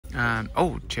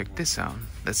Oh, check this out.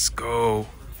 Let's go.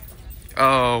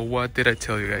 Oh, what did I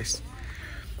tell you guys?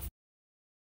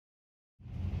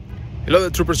 Hello,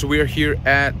 the troopers. We are here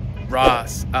at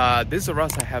Ross. This is a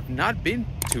Ross I have not been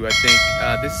to, I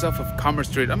think. This is off of Commerce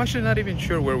Street. I'm actually not even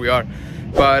sure where we are.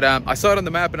 But I saw it on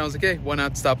the map and I was like, hey, why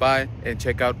not stop by and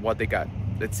check out what they got?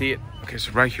 Let's see it. Okay,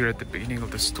 so right here at the beginning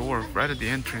of the store, right at the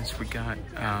entrance, we got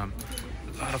a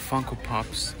lot of Funko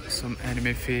Pops, some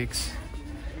anime figs.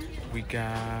 We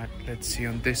got, let's see,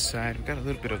 on this side, we got a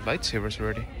little bit of lightsabers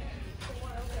already.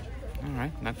 All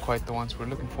right, not quite the ones we're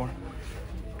looking for,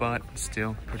 but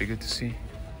still pretty good to see.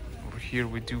 Over here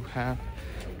we do have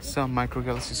some Micro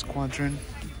Galaxy Squadron,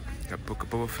 got Book of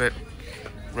Boba Fett,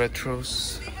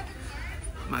 retros,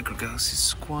 Micro Galaxy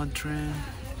Squadron.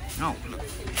 Oh, look,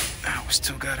 we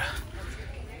still got a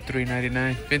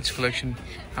 $3.99 vintage collection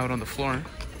out on the floor.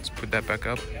 Let's put that back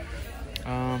up.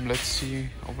 Let's see,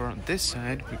 over on this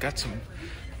side we got some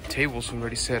tables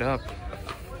already set up,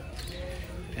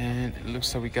 and it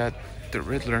looks like we got the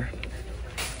Riddler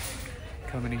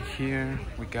coming in here.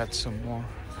 We got some more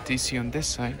DC on this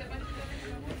side.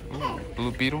 Ooh,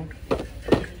 Blue Beetle.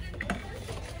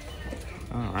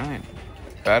 All right,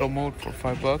 battle mode for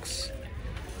 $5.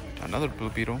 Another Blue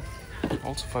Beetle,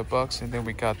 also $5, and then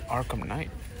we got Arkham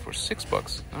Knight for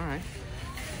 $6. All right,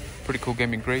 pretty cool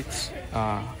gaming grades.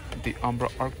 The Umbra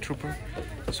Arc Trooper.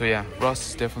 So yeah, Ross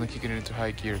is definitely kicking it into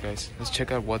high gear, guys. Let's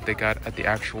check out what they got at the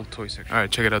actual toy section. All right,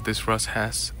 check it out. This Ross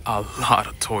has a lot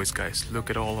of toys, guys.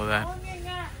 Look at all of that.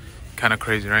 Kind of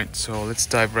crazy, right? So let's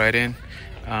dive right in.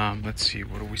 Let's see,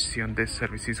 what do we see on this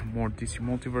side? We see some more DC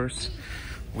Multiverse.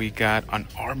 We got an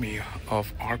army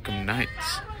of Arkham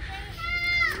Knights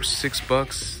for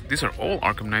 $6. These are all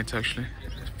Arkham Knights, actually.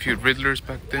 A few Riddlers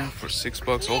back there for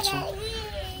 $6 also.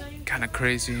 Kind of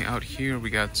crazy. Out here we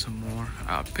got some more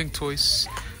pink toys.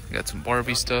 We got some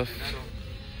Barbie stuff.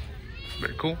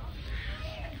 Very cool.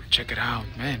 Check it out,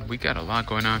 man. We got a lot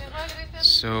going on.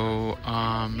 So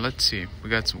let's see, we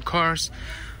got some cars,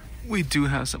 we do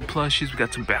have some plushies, we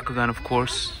got some Bakugan, of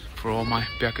course, for all my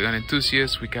Bakugan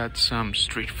enthusiasts. We got some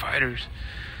Street Fighters.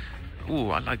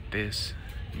 Ooh, I like this,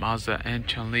 Mazda and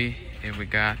Chun-Li. And we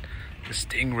got the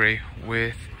Stingray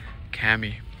with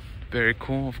Cammy. Very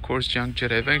cool. Of course, Young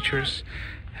Jedi Adventures,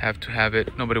 have to have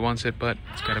it. Nobody wants it, but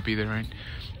it's gotta be there, right?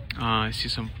 I see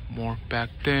some more back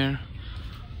there.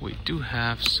 We do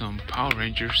have some Power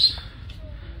Rangers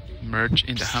merch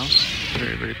in the house.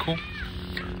 Very, very cool.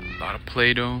 A lot of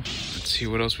Play-Doh. Let's see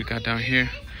what else we got down here.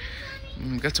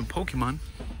 Got some Pokemon.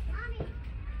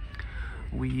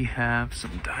 We have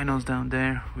some dinos down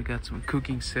there. We got some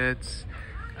cooking sets.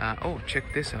 Oh,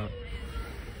 check this out.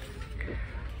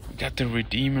 We got the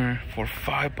Redeemer for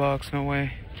 $5. No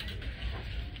way.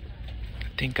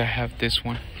 I think I have this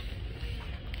one.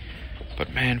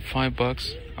 But man,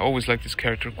 $5. I always like this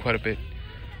character quite a bit.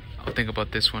 I'll think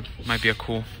about this one. Might be a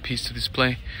cool piece to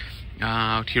display.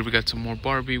 Out here we got some more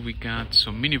Barbie. We got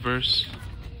some Miniverse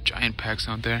giant packs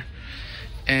out there.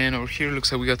 And over here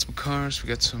looks like we got some cars. We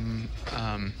got some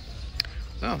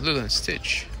Lilo and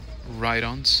Stitch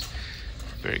ride-ons.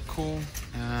 Very cool.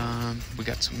 We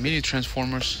got some mini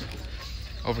Transformers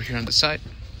over here on the side.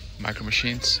 Micro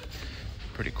Machines.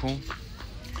 Pretty cool.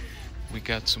 We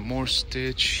got some more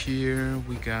Stitch here.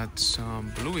 We got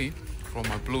some Bluey, for all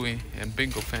my Bluey and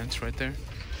Bingo fans right there.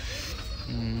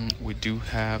 We do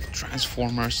have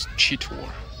Transformers Cheat War.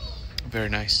 Very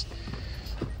nice.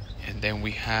 And then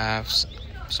we have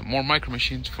some more Micro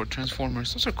Machines for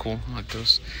Transformers. Those are cool. I like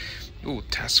those. Ooh,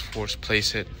 Task Force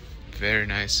playset. Very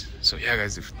nice. So yeah,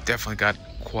 guys, we've definitely got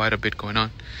quite a bit going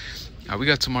on. We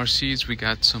got some RCs. We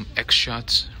got some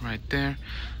X-Shots right there.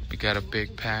 We got a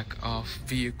big pack of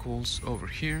vehicles over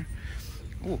here.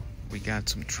 Ooh, we got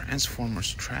some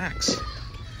Transformers tracks.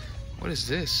 What is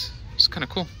this? It's kind of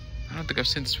cool. I don't think I've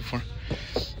seen this before.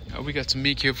 We got some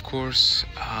Mickey, of course.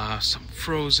 Some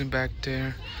Frozen back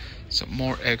there. Some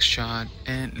more X-Shot.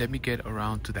 And let me get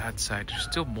around to that side. There's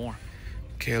still more.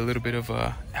 Okay, a little bit of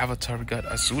Avatar. We got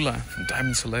Azula from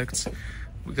Diamond Selects.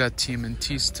 We got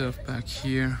TMNT stuff back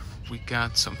here. We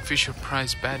got some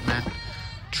Fisher-Price Batman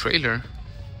trailer.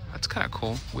 That's kind of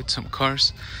cool, with some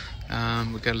cars. We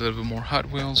got a little bit more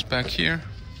Hot Wheels back here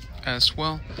as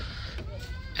well.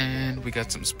 And we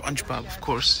got some SpongeBob, of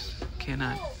course.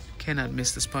 Cannot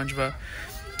miss the SpongeBob.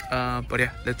 But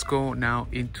yeah, let's go now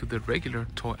into the regular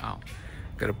toy aisle.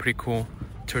 Got a pretty cool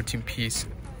 13-piece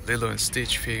Lilo and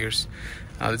Stitch figures.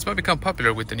 This might become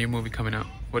popular with the new movie coming out.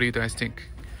 What do you guys think?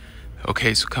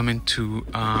 Okay, so coming to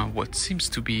what seems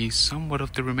to be somewhat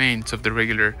of the remains of the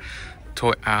regular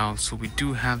toy aisle. So we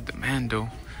do have the Mando,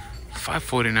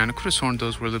 $5.49. I could have sworn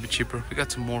those were a little bit cheaper. We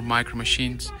got some more Micro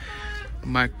Machines.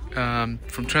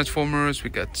 from Transformers. We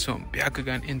got some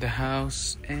Byakugan in the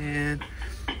house, and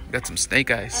we got some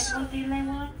Snake Eyes.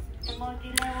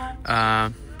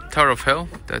 Tower of Hell.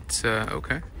 That's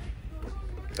okay.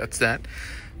 That's that.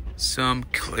 Some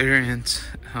clearance.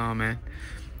 Oh man.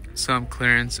 Some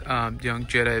clearance. Young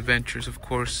Jedi Adventures, of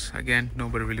course. Again,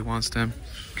 nobody really wants them.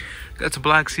 Got some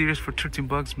Black Series for $13.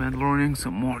 Mandalorian.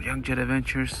 Some more Young Jedi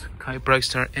Adventures. Kai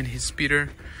Brightstar and his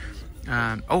speeder.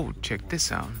 Oh, check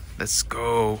this out. Let's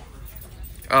go.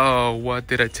 Oh, what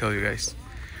did I tell you guys?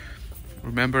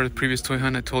 Remember the previous toy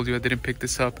hunt? I told you I didn't pick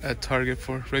this up at Target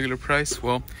for regular price.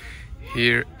 Well,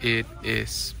 here it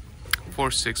is for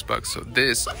 $6. So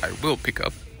this I will pick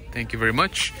up. Thank you very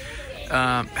much.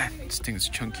 Man, this thing is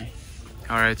chunky.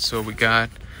 All right, so we got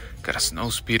a snow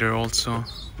speeder also.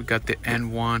 We got the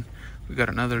N1. We got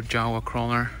another Jawa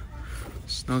crawler,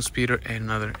 snow speeder, and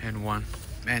another N1.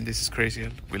 Man, this is crazy.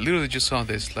 We literally just saw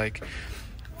this like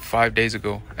 5 days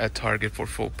ago at Target for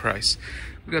full price.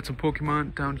 We got some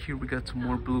Pokemon down here. We got some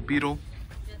more Blue Beetle.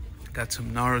 Got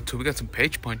some Naruto. We got some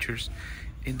Page Punchers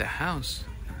in the house.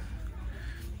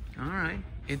 All right,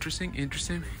 interesting.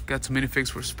 Got some minifigs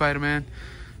for Spider-Man,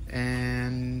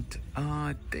 and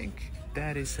I think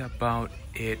that is about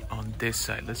it on this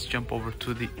side. Let's jump over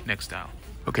to the next aisle.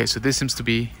 Okay, so this seems to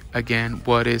be again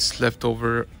what is left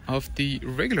over of the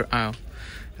regular aisle.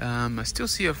 I still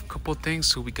see a couple things.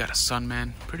 So we got a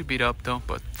Sunman, pretty beat up though,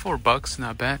 but $4,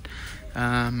 not bad.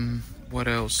 What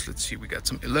else? Let's see. We got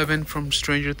some 11 from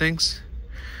Stranger Things.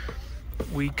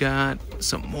 We got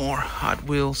some more Hot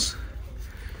Wheels.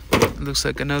 Looks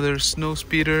like another snow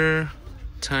speeder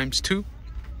 ×2.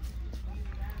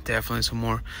 Definitely some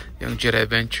more Young Jedi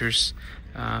Adventures.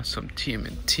 Some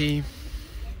TMNT.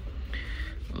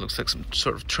 Looks like some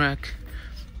sort of track.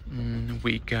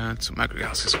 We got some Micro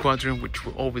Galaxy Squadron, which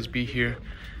will always be here.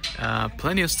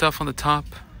 Plenty of stuff on the top.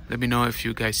 Let me know if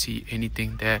you guys see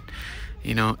anything that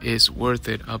is worth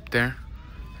it up there.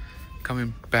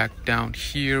 Coming back down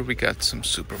here, we got some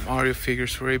Super Mario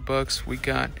figures for $8. We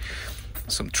got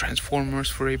some Transformers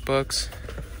for $8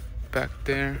 back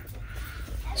there.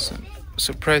 Some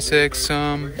Surprise Eggs,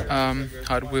 some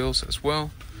Hot Wheels as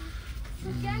well.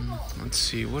 Let's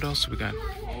see, what else we got?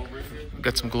 We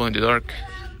got some glow in the dark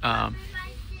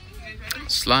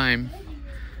slime.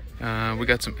 We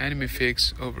got some anime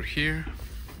figs over here.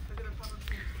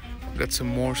 We got some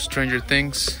more Stranger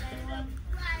Things.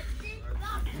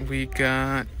 We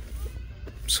got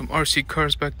some RC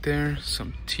cars back there,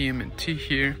 some TMNT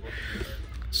here.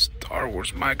 Star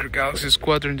Wars Micro Galaxy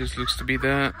Squadron. This looks to be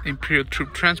the Imperial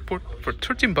Troop Transport for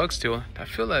 $13 still. I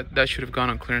feel that should have gone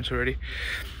on clearance already.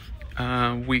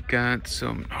 We got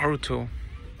some Naruto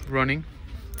running,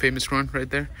 famous run right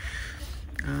there.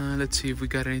 Let's see if we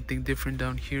got anything different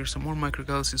down here. Some more Micro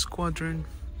Galaxy Squadron,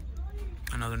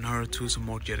 another Naruto, some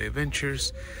more Jedi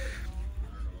Adventures.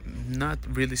 Not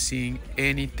really seeing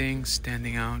anything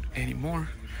standing out anymore.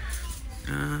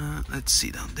 Let's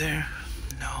see down there.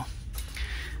 No.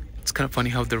 It's kind of funny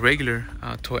how the regular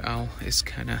toy aisle is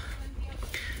kind of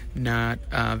not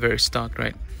very stocked,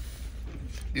 right?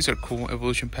 These are cool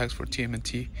evolution packs for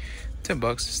TMNT.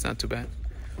 $10, it's not too bad.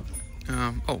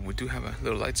 Oh, we do have a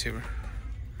little lightsaber.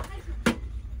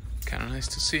 Kind of nice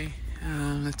to see.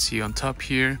 Let's see, on top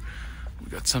here, we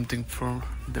got something for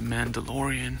the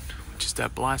Mandalorian, which is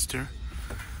that blaster.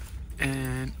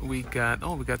 And we got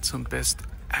some Best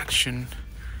Action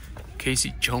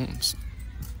Casey Jones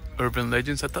Urban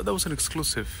Legends. I thought that was an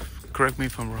exclusive. Correct me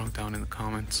if I'm wrong down in the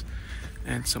comments.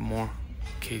 And some more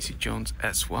Casey Jones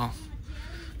as well.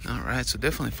 Alright, so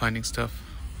definitely finding stuff.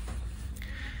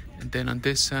 And then on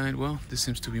this side, well, this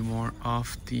seems to be more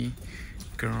of the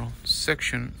girl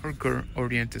section, or girl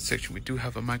oriented section. We do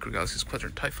have a Micro Galaxy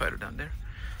Squadron TIE Fighter down there,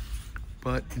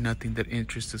 but nothing that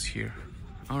interests us here.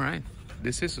 Alright,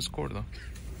 this is a score though.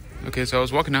 Okay, so I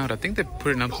was walking out. I think they're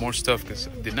putting up more stuff because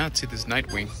I did not see this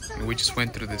Nightwing, and we just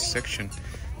went through this section.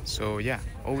 So yeah,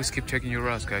 always keep checking your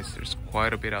routes, guys. There's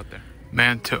quite a bit out there.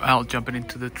 Man, to Al, jumping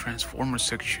into the Transformers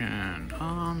section.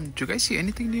 Do you guys see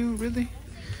anything new, really?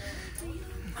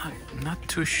 Not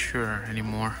too sure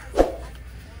anymore.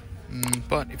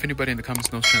 But if anybody in the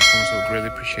comments knows Transformers, I would greatly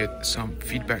appreciate some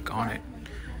feedback on it.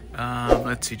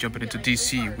 Let's see, jumping into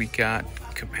DC, we got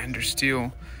Commander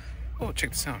Steel. Oh, check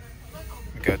this out.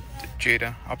 We got the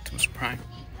Jada Optimus Prime.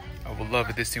 I would love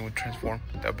it. This thing would transform.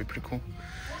 That would be pretty cool.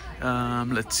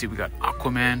 Let's see, we got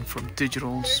Aquaman from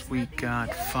Digitals. We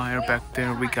got Fire back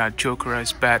there. We got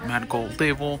Jokerized Batman Gold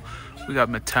Label. We got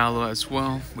Metallo as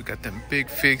well. We got them big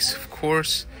figs, of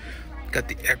course. Got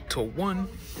the Ecto 1.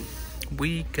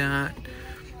 We got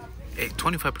a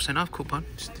 25% off coupon.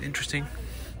 Just interesting.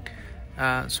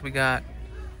 So we got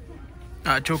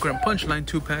Joker and Punchline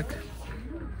 2-pack.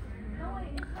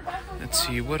 Let's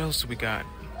see, what else do we got?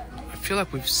 I feel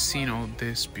like we've seen all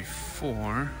this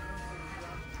before.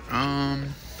 Got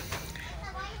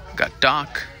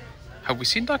Doc. Have we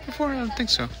seen Doc before? I don't think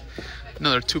so.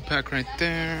 Another 2-pack right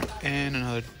there, and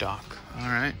another Doc. All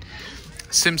right.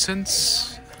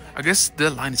 Simpsons. I guess the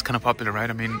line is kind of popular, right?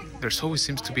 I mean, there's always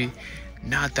seems to be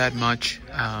not that much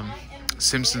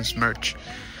Simpsons merch.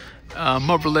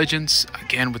 Marvel Legends,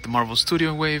 again with the Marvel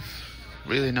Studio Wave.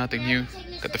 Really nothing new.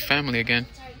 Got the family again.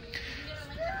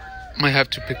 Might have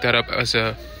to pick that up as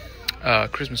a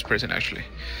Christmas present, actually.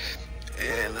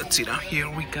 And let's see, down here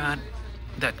we got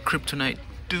that Kryptonite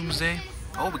Doomsday.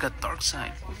 Oh, we got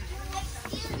Darkseid.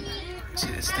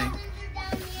 See this thing?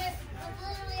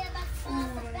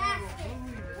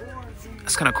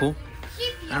 That's kind of cool.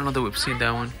 I don't know that we've seen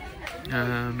that one.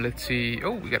 Let's see.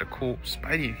 Oh, we got a cool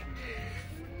Spidey.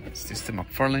 That's just the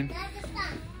McFarlane.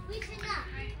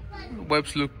 The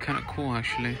webs look kind of cool,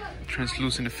 actually.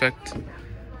 Translucent effect.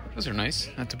 Those are nice.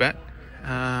 Not too bad.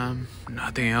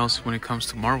 Nothing else when it comes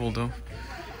to Marvel, though.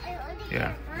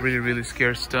 Yeah, really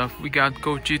scarce stuff. We got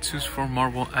Go-Jitsus for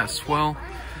Marvel as well.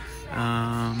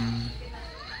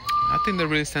 Nothing that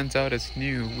really stands out as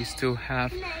new. We still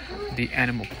have the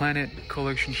Animal Planet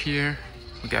collection here.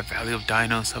 We got Valley of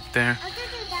Dinos up there.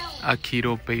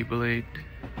 Aikido Beyblade.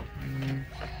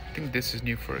 I think this is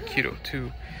new for Aikido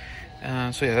too.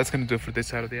 So yeah, that's gonna do it for this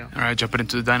side of the aisle. All right, jumping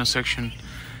into the Dino section.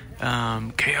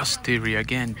 Chaos Theory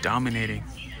again, dominating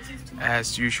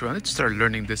as usual. Let's start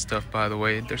learning this stuff, by the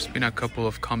way. There's been a couple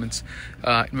of comments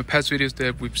in my past videos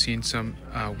that we've seen some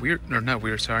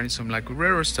some like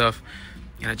rarer stuff,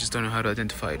 and I just don't know how to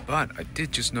identify it. But I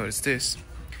did just notice this.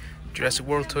 Jurassic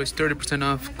World toys 30%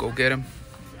 off. Go get them.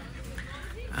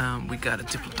 We got a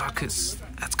Diplodocus.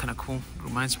 That's kind of cool.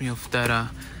 Reminds me of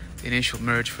that initial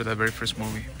merge for the very first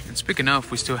movie. And speaking of,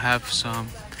 we still have some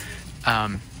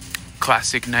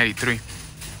classic 93,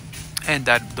 and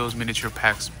those miniature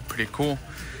packs pretty cool.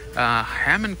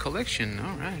 Hammond collection.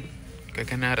 All right,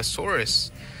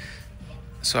 Giganotosaurus.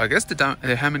 So I guess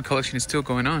the Hammond collection is still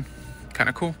going on. Kind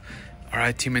of cool. All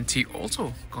right, TMNT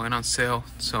also going on sale.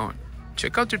 So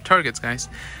check out your targets, guys.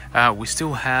 We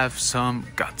still have some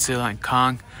Godzilla and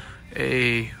Kong.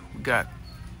 We got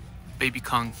Baby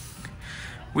Kong.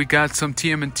 We got some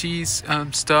TMNT's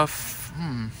stuff.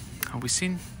 Have we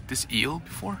seen this eel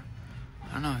before?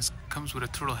 I don't know. It comes with a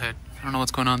turtle head. I don't know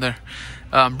what's going on there.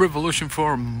 Revolution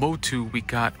for Motu. We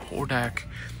got Hordak.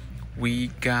 We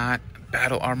got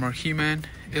Battle Armor He-Man.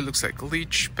 It looks like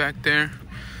Leech back there.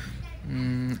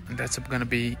 That's gonna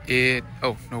be it.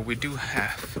 Oh no, we do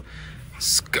have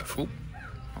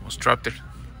almost dropped it.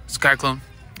 Skyclone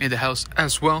in the house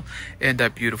as well, and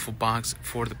that beautiful box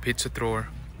for the pizza thrower.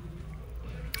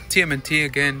 TMNT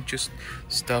again, just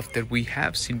stuff that we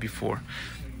have seen before.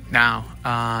 Now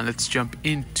let's jump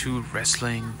into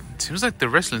wrestling. It seems like the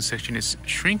wrestling section is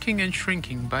shrinking and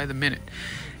shrinking by the minute.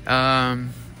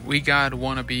 We got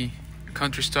Wannabe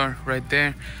Country Star right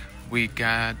there. We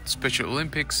got Special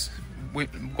Olympics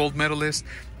gold medalist.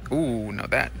 Ooh, now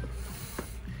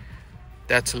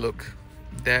that's a look.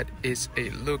 That is a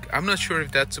look. I'm not sure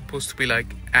if that's supposed to be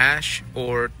like ash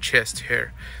or chest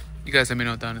hair. You guys let me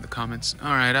know down in the comments.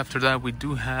 All right, after that we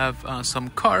do have some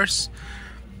cars,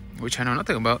 which I know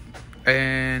nothing about,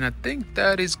 and I think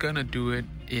that is gonna do it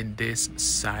in this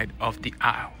side of the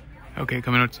aisle. Okay,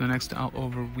 coming up to the next aisle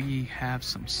over, we have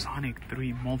some Sonic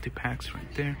 3 multi-packs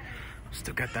right there.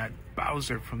 Still got that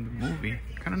Bowser from the movie,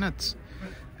 kind of nuts.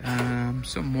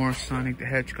 Some more Sonic the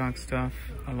Hedgehog stuff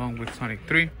along with Sonic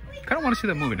 3. Kind of want to see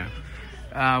that movie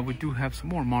now. We do have some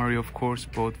more Mario, of course,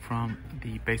 both from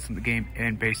based on the game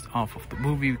and based off of the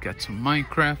movie. We got some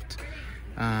Minecraft.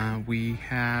 We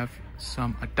have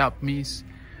some Adopt Me's,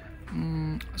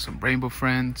 some Rainbow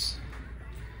Friends,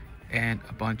 and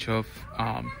a bunch of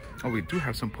oh, we do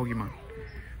have some Pokemon.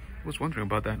 I was wondering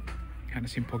about that. Kind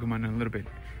of seen Pokemon in a little bit.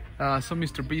 Some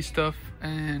Mr. Beast stuff,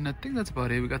 and I think that's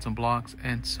about it. We got some blocks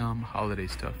and some holiday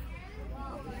stuff.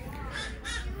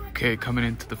 Okay, coming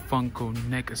into the Funko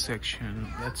NECA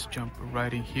section, let's jump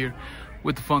right in here.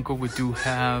 With the Funko, we do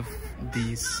have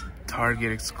these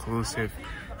Target exclusive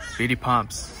Bitty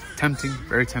Pops. Tempting,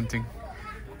 very tempting.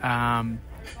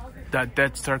 That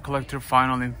Death Star collector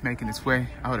finally making its way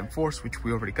out in force, which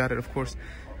we already got it, of course.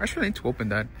 Actually, I need to open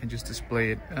that and just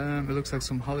display it. It looks like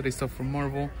some holiday stuff from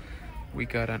Marvel. We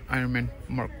got an Iron Man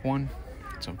Mark 1,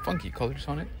 some funky colors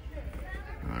on it.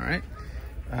 All right.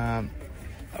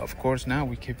 Of course, now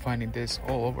we keep finding this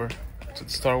all over. So the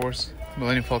Star Wars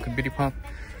Millennium Falcon Bitty Pop,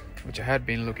 which I had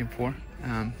been looking for.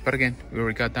 But again, we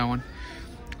already got that one.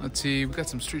 Let's see, we got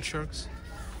some Street Sharks.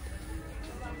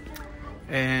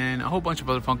 and a whole bunch of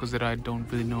other Funkos that I don't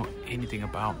really know anything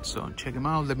about. So check them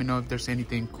out. Let me know if there's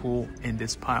anything cool in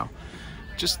this pile.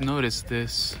 Just noticed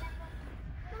this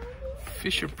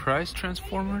Fisher Price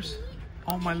Transformers.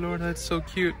 Oh my lord, that's so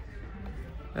cute.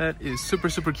 That is super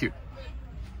cute.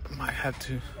 Might have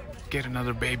to get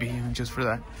another baby even just for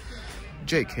that.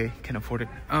 JK, can afford it.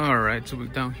 Alright, so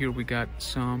down here we got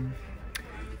some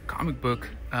comic book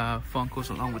Funkos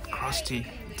along with Krusty,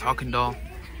 Talking Doll.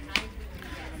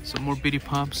 Some more Bitty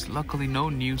Pops. Luckily no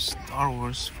new Star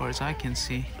Wars as far as I can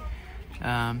see.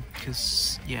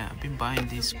 Because yeah, I've been buying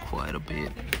these quite a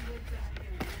bit.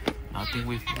 I think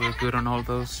we're good on all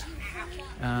those.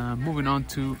 Moving on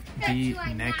to the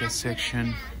NECA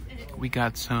section. We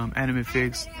got some anime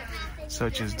figs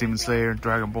such as Demon Slayer,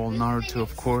 Dragon Ball, Naruto,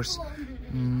 of course.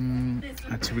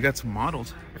 Let's see, we got some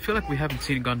models. I feel like we haven't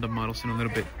seen Gundam models in a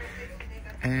little bit.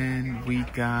 And we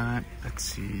got, let's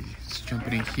see, just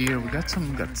jumping in here, we got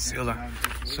some Godzilla.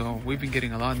 So we've been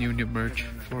getting a lot of new merch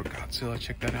for Godzilla.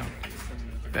 Check that out.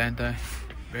 Bandai,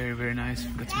 very nice.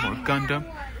 We got some more Gundam.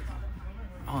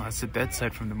 Oh, that's the dead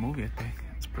side from the movie, I think.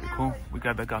 It's pretty cool. We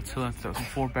got the Godzilla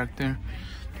 2004 back there.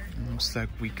 Looks like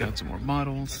we got some more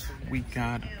models. We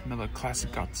got another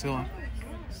classic Godzilla.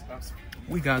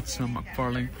 We got some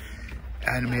McFarlane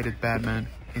animated Batman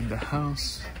in the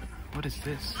house. What is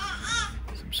this?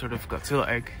 Some sort of Godzilla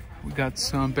egg. We got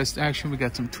some Best Action. We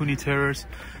got some Toonie Terrors,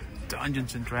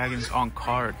 Dungeons and Dragons on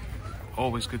card.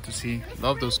 Always good to see.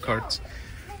 Love those cards.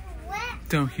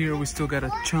 Down here we still got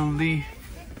a Chun-Li.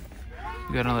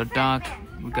 We got another Doc.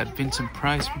 We got Vincent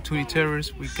Price from Toonie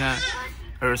Terrors. We got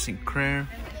Earl Sinclair.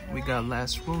 We got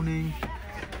Last Ronin.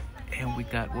 And we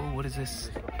got, whoa, what is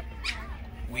this?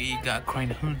 We got Crane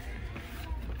Hoon.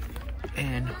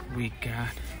 And we got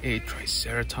a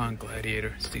Triceratops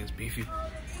Gladiator. This thing is beefy.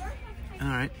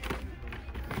 Alright.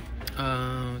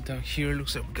 Down here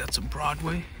looks like we got some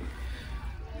Broadway.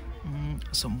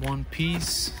 Some One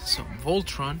Piece. Some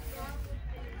Voltron.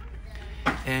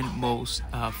 And Moe's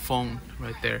phone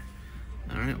right there.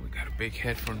 Alright, we got a big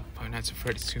head from Five Nights at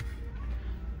Freddy's too.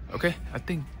 Okay, I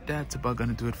think that's about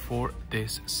gonna do it for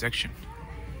this section.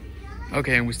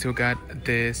 Okay, and we still got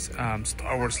this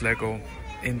Star Wars Lego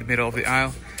in the middle of the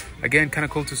aisle. Again, kind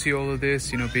of cool to see all of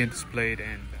this, you know, being displayed.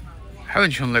 And I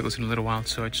haven't shown Legos in a little while,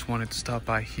 so I just wanted to stop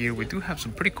by here. We do have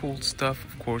some pretty cool stuff,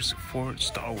 of course, for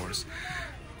Star Wars.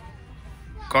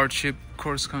 Guard ship,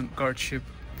 Coruscant guard ship,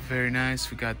 very nice.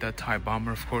 We got that TIE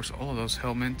bomber, of course, all of those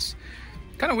helmets.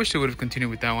 Kind of wish they would have continued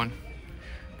with that one.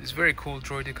 This very cool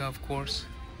Droideka, of course.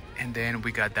 And then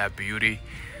we got that beauty,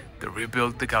 the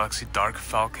Rebuild the Galaxy Dark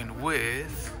Falcon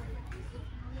with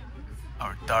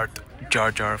our Darth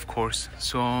Jar Jar, of course.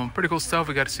 So pretty cool stuff.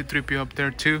 We got C-3PO up there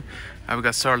too. We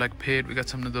got Sarlacc Pit. We got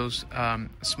some of those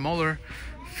smaller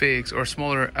figs, or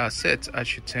smaller sets, I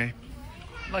should say.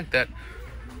 Like that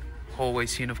hallway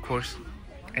scene, of course.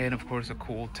 And of course a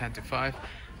cool 10-5.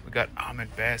 We got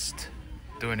Ahmed Best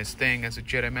doing his thing as a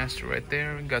Jedi Master right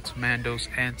there. We got some Mandos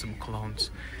and some clones.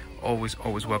 Always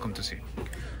welcome to see.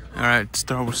 Alright,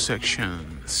 Star Wars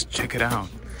section. Let's check it out.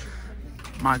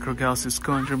 Micro Galaxy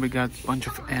Squadron. We got a bunch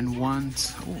of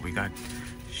N1s. Oh, we got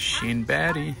Shin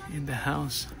Batty in the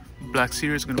house. Black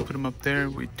Series, gonna put him up there.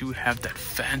 We do have that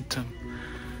Phantom.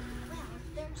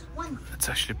 That's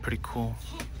actually pretty cool.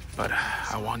 But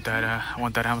I want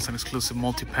that Amazon exclusive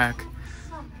multi-pack.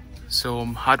 So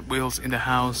Hot Wheels in the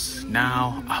house.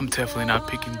 Now I'm definitely not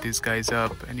picking these guys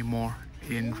up anymore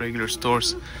in regular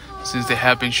stores, since they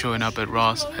have been showing up at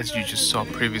Ross, as you just saw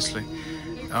previously.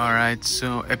 Alright,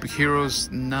 so Epic Heroes,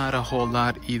 not a whole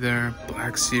lot either.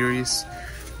 Black Series.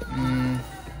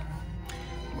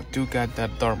 We do got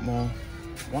that Darth Maul.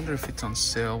 Wonder if it's on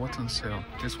sale. What's on sale?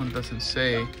 This one doesn't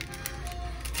say.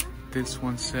 This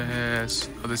one says,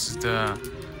 oh, this is the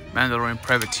Mandalorian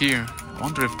Privateer. I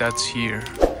wonder if that's here.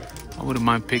 I wouldn't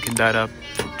mind picking that up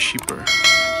for cheaper.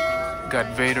 We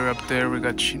got Vader up there. We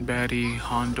got Shin Batty,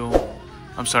 Mando,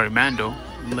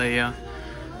 Leia.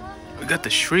 We got the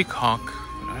Shriek Hawk,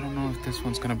 but I don't know if this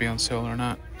one's gonna be on sale or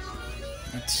not.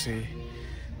 Let's see.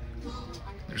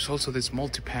 There's also this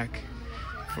multi-pack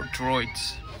for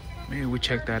droids. Maybe we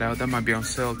check that out. That might be on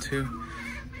sale too.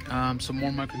 Some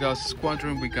more Micro Galaxy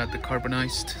Squadron. We got the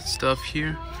carbonized stuff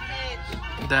here.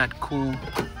 That cool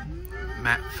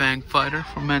Matt Fang fighter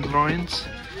from Mandalorians.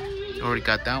 Already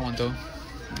got that one though.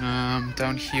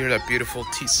 Down here, that beautiful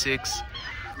T6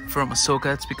 from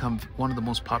Ahsoka. It's become one of the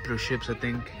most popular ships, I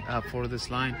think, for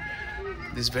this line.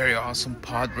 These very awesome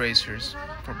pod racers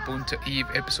from Bunta Eve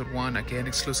Episode 1. Again,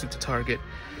 exclusive to Target.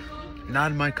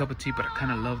 Not my cup of tea, but I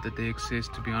kind of love that they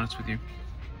exist, to be honest with you.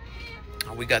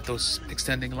 We got those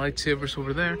extending lightsabers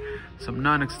over there, some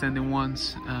non-extending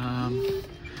ones.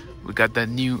 We got that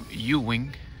new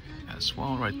U-wing as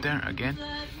well right there again.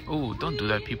 Oh, don't do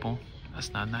that, people.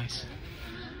 That's not nice.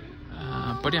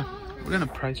 But yeah, we're gonna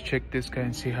price check this guy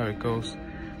and see how it goes.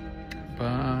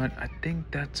 But I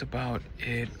think that's about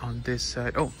it on this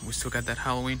side. Oh, we still got that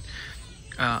Halloween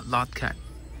lot cat.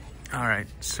 All right,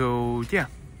 so yeah,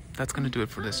 that's gonna do it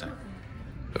for this side.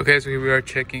 Okay, so here we are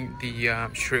checking the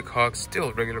Shrek Hawk,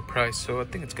 still regular price, so I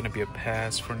think it's gonna be a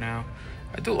pass for now.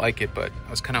 I do like it, but I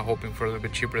was kind of hoping for a little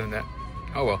bit cheaper than that.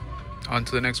 Oh well, on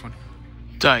to the next one.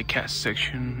 Die cast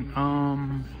section.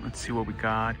 Let's see what we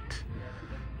got.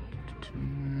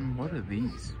 What are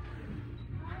these?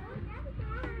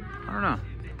 I don't know.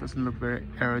 Doesn't look very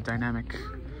aerodynamic.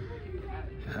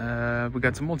 We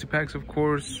got some multi-packs, of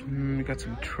course. We got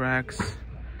some tracks.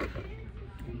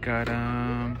 Got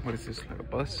what is this, like a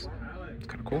bus? It's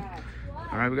kind of cool.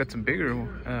 All right, we got some bigger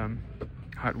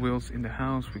Hot Wheels in the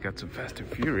house. We got some Fast and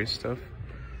Furious stuff.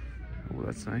 Oh,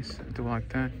 that's nice. I do like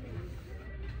that.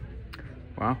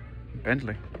 Wow,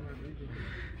 Bentley.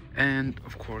 And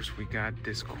of course we got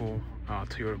this cool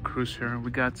Toyota Cruiser.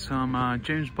 We got some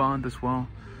James Bond as well.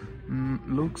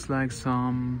 Looks like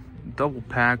some double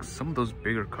packs, some of those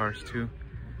bigger cars too.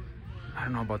 I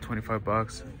don't know, about 25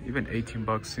 bucks, even 18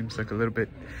 bucks seems like a little bit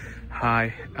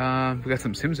high. We got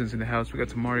some Simpsons in the house. We got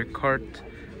some Mario Kart.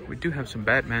 We do have some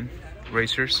Batman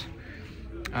racers.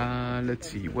 Let's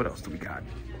see, what else do we got?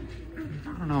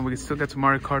 I don't know, we still got some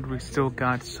Mario Kart. We still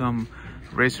got some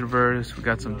Racerverse. We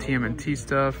got some TMNT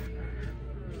stuff.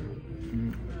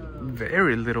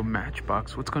 Very little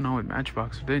Matchbox. What's going on with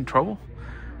Matchbox? Are they in trouble?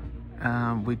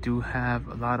 We do have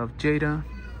a lot of Jada,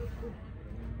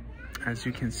 as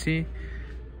you can see.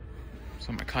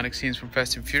 Some iconic scenes from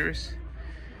Fast and Furious.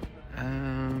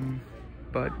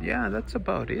 But yeah, that's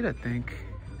about it, I think.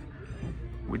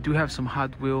 We do have some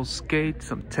Hot Wheels skate,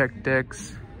 some tech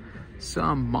decks,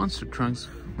 some monster trucks.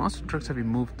 Monster trucks have been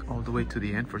moved all the way to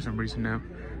the end for some reason now.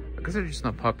 I guess they're just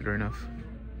not popular enough.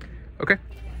 Okay,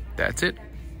 that's it.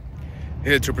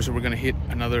 Hey, troopers, so we're gonna hit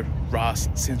another Ross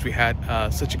since we had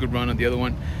such a good run on the other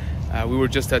one. We were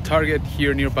just at Target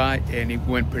here nearby and it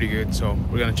went pretty good, so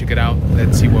we're gonna check it out.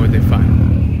 Let's see what they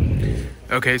find.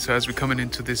 Okay, so as we're coming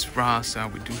into this Ross,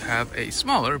 we do have a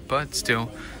smaller but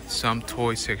still some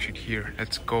toy section here.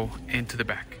 Let's go into the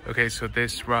back. Okay, so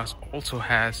this Ross also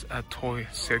has a toy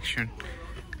section,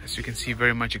 as you can see,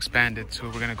 very much expanded. So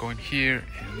we're gonna go in here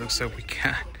and it looks like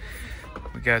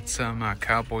we got some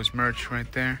Cowboys merch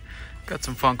right there. Got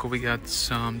some Funko, we got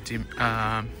some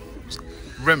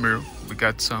Rimmer, we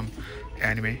got some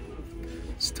anime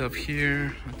stuff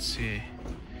here. Let's see,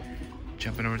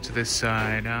 jumping over to this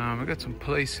side, we got some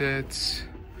play sets.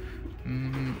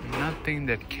 Nothing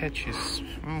that catches.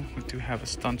 Oh, we do have a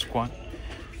Stunt Squad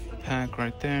pack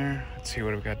right there. Let's see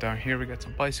what we got down here. We got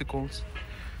some bicycles.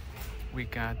 We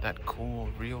got that cool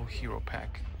Real Hero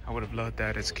pack. I would have loved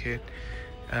that as a kid.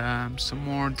 Some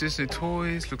more Disney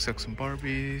toys. Looks like some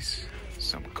Barbies,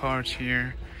 some cars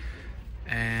here,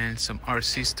 and some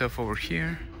RC stuff over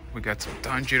here. We got some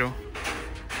Tanjiro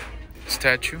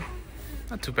statue.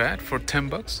 Not too bad for 10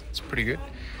 bucks. It's pretty good.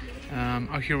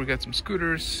 Out here we got some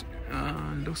scooters.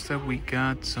 Looks like we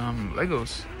got some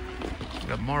Legos. We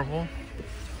got Marvel.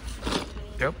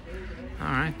 Yep. All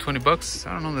right, 20 bucks.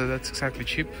 I don't know that that's exactly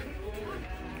cheap.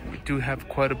 We do have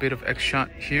quite a bit of X-Shot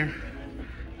here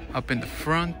up in the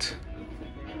front.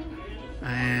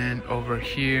 And over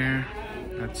here,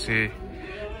 let's see,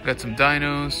 we got some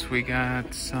dinos. We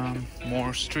got some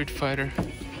more Street Fighter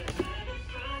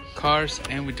cars,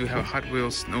 and we do have a Hot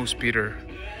Wheels Snow Speeder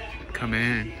coming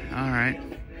in. All right,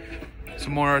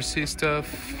 some more RC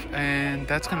stuff, and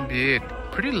that's gonna be it.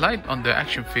 Pretty light on the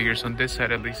action figures on this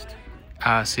side, at least.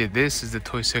 See, this is the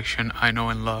toy section I know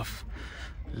and love.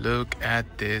 Look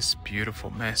at this beautiful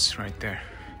mess right there.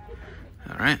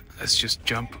 All right, let's just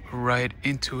jump right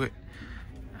into it.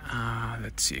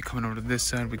 Let's see, coming over to this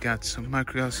side, we got some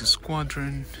Micro Galaxy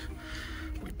Squadron.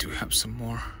 We do have some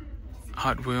more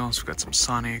Hot Wheels. We got some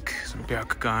Sonic, some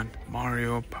Bakugan,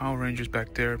 Mario, Power Rangers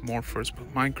back there, more first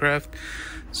Minecraft,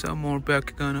 some more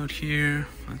Bakugan out here.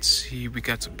 Let's see, we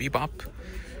got some Bebop,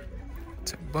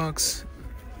 10 bucks,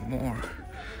 more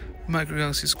Micro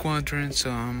Galaxy Squadron,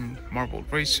 some Marvel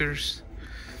Racers.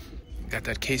 Got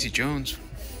that Casey Jones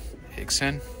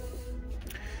XN.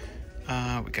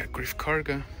 We got Griff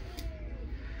Karga.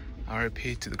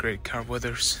 RIP to the great Carl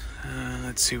Weathers.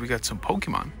 Let's see, we got some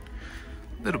Pokemon.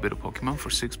 A little bit of Pokemon for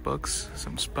 6 bucks.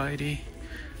 Some Spidey.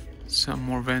 Some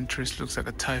more Ventress. Looks like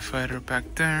a TIE Fighter back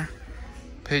there.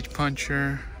 Page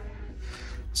Puncher.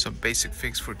 Some basic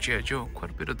figs for G.I. Joe.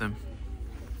 Quite a bit of them.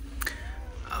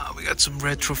 We got some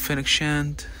retro Fennec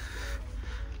Shand.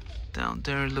 Down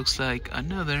there looks like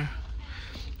another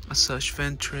Massage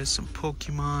Ventress, some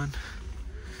Pokemon.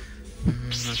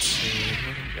 Let's see,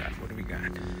 what do we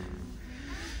got?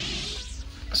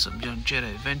 Some Young Jedi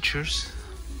Adventures.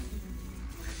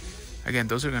 Again,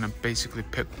 those are gonna basically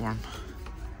pick warm.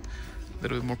 A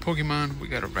little bit more Pokemon. We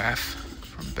got a Raph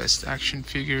from Best Action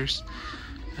Figures.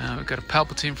 We got a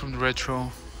Palpatine from the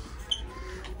retro.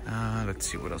 Let's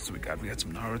see what else we got. We got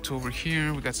some Naruto over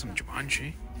here. We got some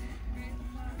Jumanji.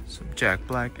 Some Jack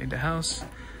Black in the house.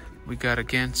 We got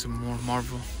again some more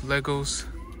Marvel Legos.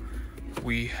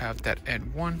 We have that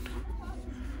N1.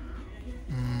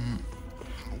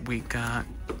 We got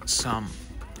some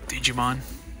Digimon.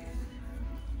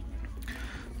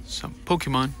 Some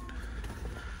Pokemon.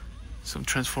 Some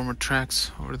Transformer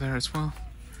tracks over there as well.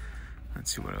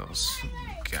 Let's see what else. We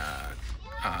got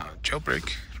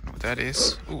Jailbreak. I don't know what that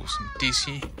is. Ooh, some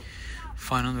DC.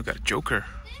 Finally, we got a Joker.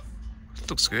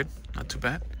 Looks good. Not too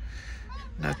bad.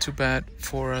 Not too bad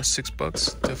for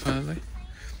 $6, definitely.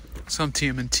 Some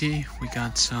TMNT. We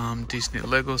got some Disney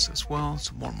Legos as well.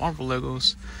 Some more Marvel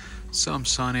Legos. Some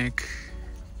Sonic.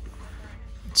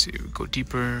 Let's see, we go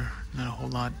deeper. Not a whole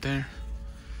lot there.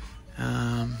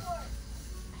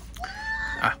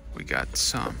 We got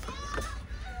some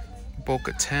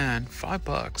Bo-Katan,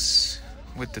 $5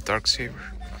 with the Darksaber.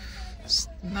 It's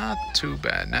not too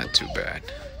bad, not too bad.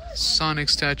 Sonic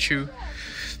statue.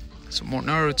 Some more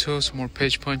Naruto, some more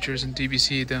Page Punchers and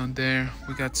DBC down there.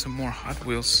 We got some more Hot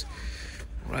Wheels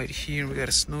right here. We got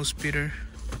a Snow Speeder.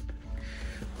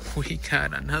 We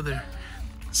got another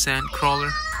Sand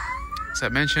Crawler. As I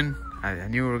mentioned, I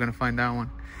knew we were gonna find that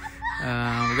one.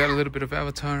 We got a little bit of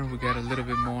Avatar. We got a little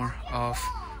bit more of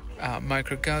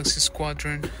Micro Galaxy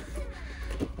Squadron.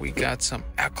 We got some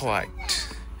Acolyte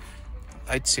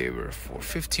lightsaber for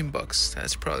 $15.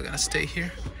 That's probably gonna stay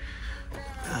here.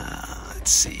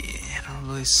 Let's see, I don't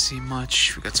really see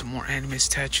much. We got some more anime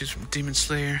statues from Demon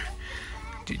Slayer,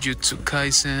 Jujutsu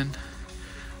Kaisen.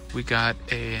 We got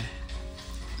a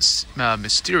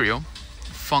Mysterio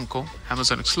Funko,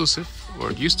 Amazon exclusive,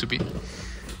 or it used to be.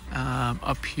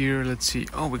 Up here, let's see.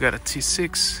 Oh, we got a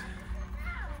T6.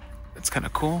 That's kind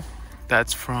of cool.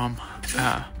 That's from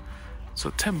so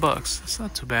 $10. That's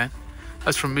not too bad.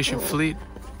 That's from Mission Fleet.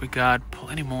 We got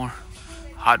plenty more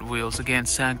Hot Wheels again.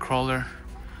 Sandcrawler.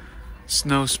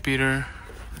 Snow Speeder.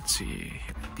 Let's see,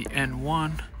 the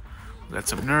N1. We got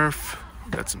some Nerf.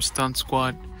 We got some Stunt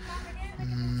Squad.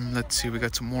 Let's see, we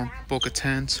got some more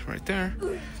Bo-Katans right there.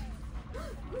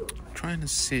 Trying to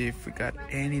see if we got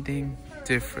anything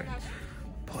different.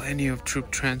 Plenty of troop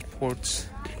transports.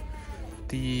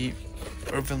 The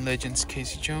Urban Legends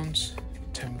Casey Jones,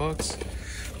 $10.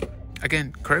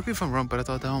 Again, correct me if I'm wrong, but I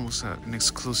thought that one was an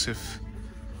exclusive.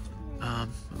 A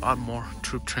lot more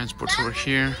troop transports over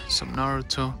here. Some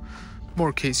Naruto,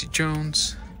 more Casey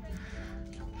Jones.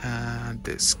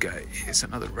 This guy is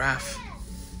another Raph.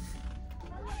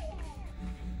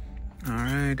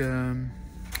 Alright,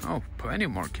 oh, plenty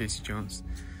more Casey Jones.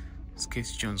 It's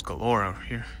Casey Jones galore over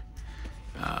here.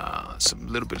 Some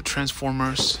little bit of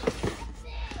Transformers.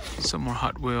 Some more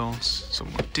Hot Wheels. Some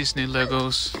more Disney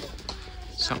Legos.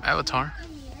 Some Avatar.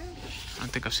 I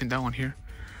don't think I've seen that one here.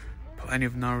 Plenty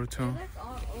of Naruto.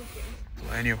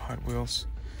 Plenty of Hot Wheels.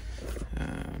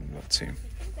 Let's see.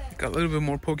 Got a little bit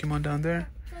more Pokemon down there.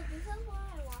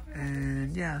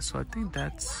 And yeah, so I think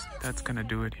that's gonna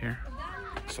do it here.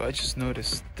 So I just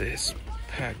noticed this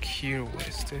pack here. What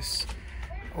is this?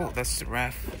 Oh, that's the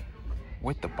Raph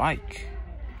with the bike.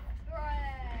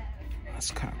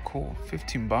 That's kind of cool.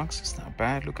 $15. It's not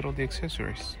bad. Look at all the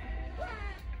accessories.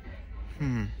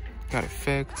 Got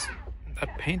effect.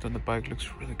 That paint on the bike looks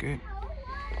really good.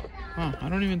 Huh, I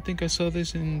don't even think I saw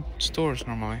this in stores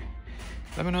normally.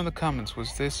 Let me know in the comments.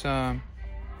 Was this a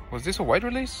wide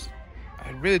release?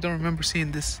 I really don't remember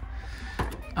seeing this.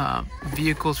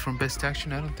 Vehicles from Best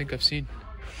Action, I don't think I've seen.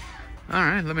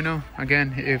 Alright, let me know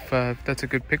again if that's a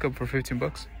good pickup for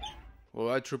 $15. Well,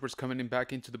 our troopers coming in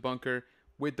back into the bunker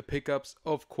with the pickups.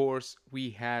 Of course,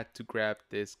 we had to grab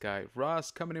this guy. Ross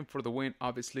coming in for the win,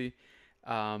 obviously.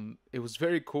 It was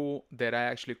very cool that I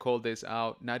actually called this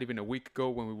out not even a week ago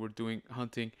when we were doing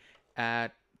hunting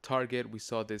at Target. We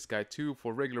saw this guy too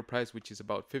for regular price, which is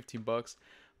about $15.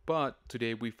 But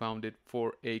today we found it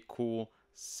for a cool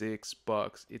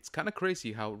 $6. It's kind of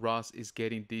crazy how Ross is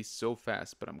getting these so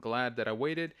fast, but I'm glad that I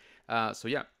waited. So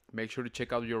yeah, make sure to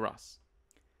check out your Ross.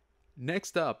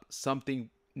 Next up,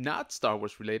 something not Star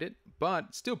Wars related,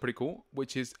 but still pretty cool,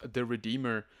 which is the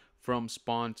Redeemer from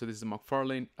Spawn. So this is a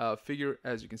McFarlane figure.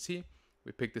 As you can see,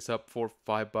 we picked this up for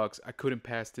 $5. I couldn't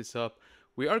pass this up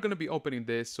we are going to be opening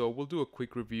this, so we'll do a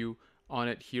quick review on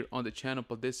it here on the channel.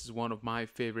 But this is one of my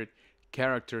favorite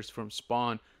characters from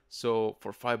Spawn, so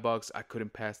for $5 I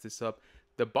couldn't pass this up.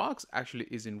 The box actually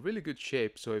is in really good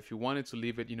shape, so if you wanted to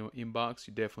leave it, you know, in box,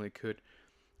 you definitely could.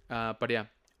 But yeah,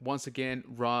 once again,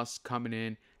 Ross coming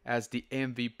in as the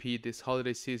MVP this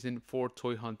holiday season for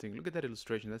toy hunting. Look at that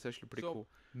illustration. That's actually pretty cool.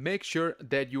 Make sure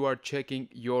that you are checking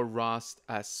your Ross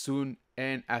as soon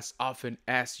and as often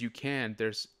as you can.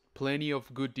 There's plenty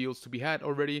of good deals to be had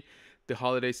already. The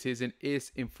holiday season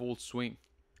is in full swing.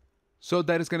 So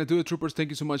that is going to do it, troopers. Thank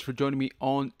you so much for joining me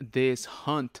on this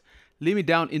hunt. Leave me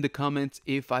down in the comments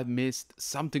if I missed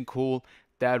something cool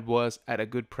that was at a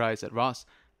good price at Ross.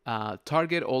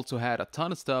 Target also had a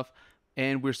ton of stuff,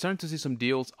 and we're starting to see some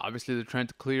deals. Obviously, they're trying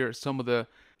to clear some of the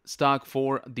stock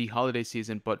for the holiday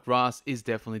season, but Ross is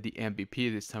definitely the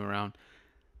MVP this time around.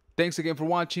 Thanks again for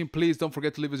watching. Please don't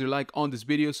forget to leave us your like on this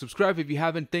video. Subscribe if you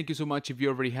haven't. Thank you so much if you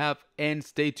already have, and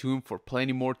stay tuned for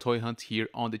plenty more toy hunts here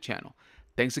on the channel.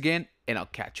 Thanks again, and I'll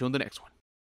catch you on the next one.